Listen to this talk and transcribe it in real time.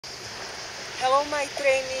Hello my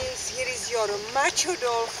trainees, here is your macho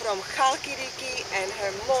doll from Halkidiki and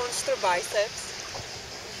her monster biceps.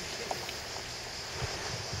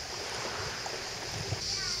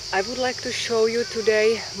 I would like to show you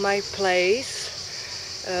today my place,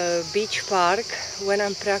 beach park, when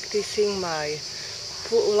I'm practicing my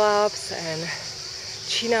pull-ups and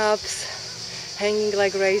chin-ups, hanging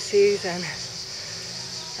leg raises,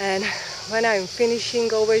 and when I'm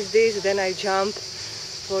finishing always this, then I jump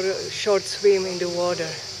for a short swim in the water.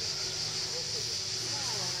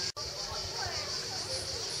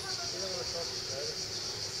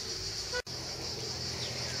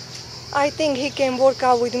 I think he can work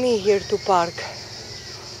out with me here to park,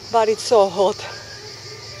 but it's so hot.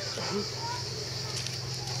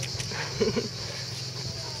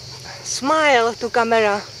 Smile to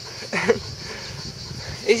camera.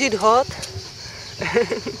 Is it hot?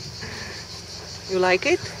 You like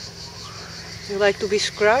it? You like to be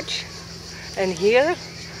scratched? And here?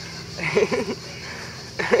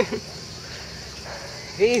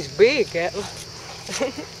 He's big, eh?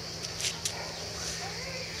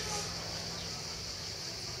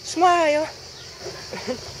 Smile!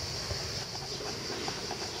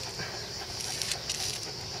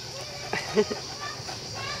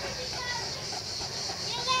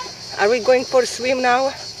 Are we going for a swim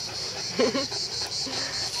now?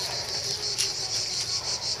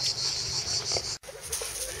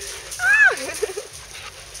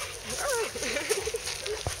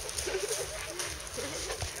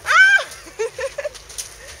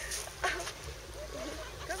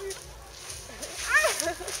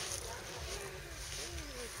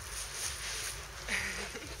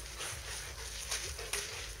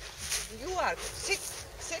 You are. Sit,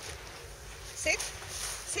 sit, sit,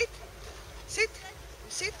 sit, sit,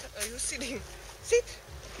 sit. Are you sitting? Sit,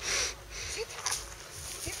 sit,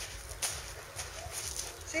 sit.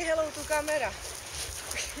 Say hello to camera.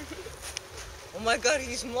 Oh my God,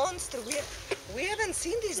 he's monster. We haven't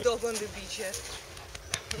seen this dog on the beach yet.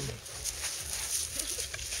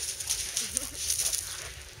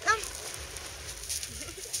 Come.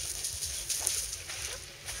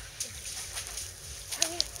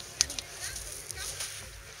 Come here.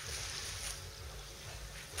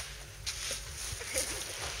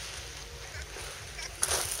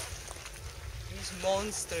 He's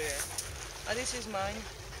monster. Ah, this is mine.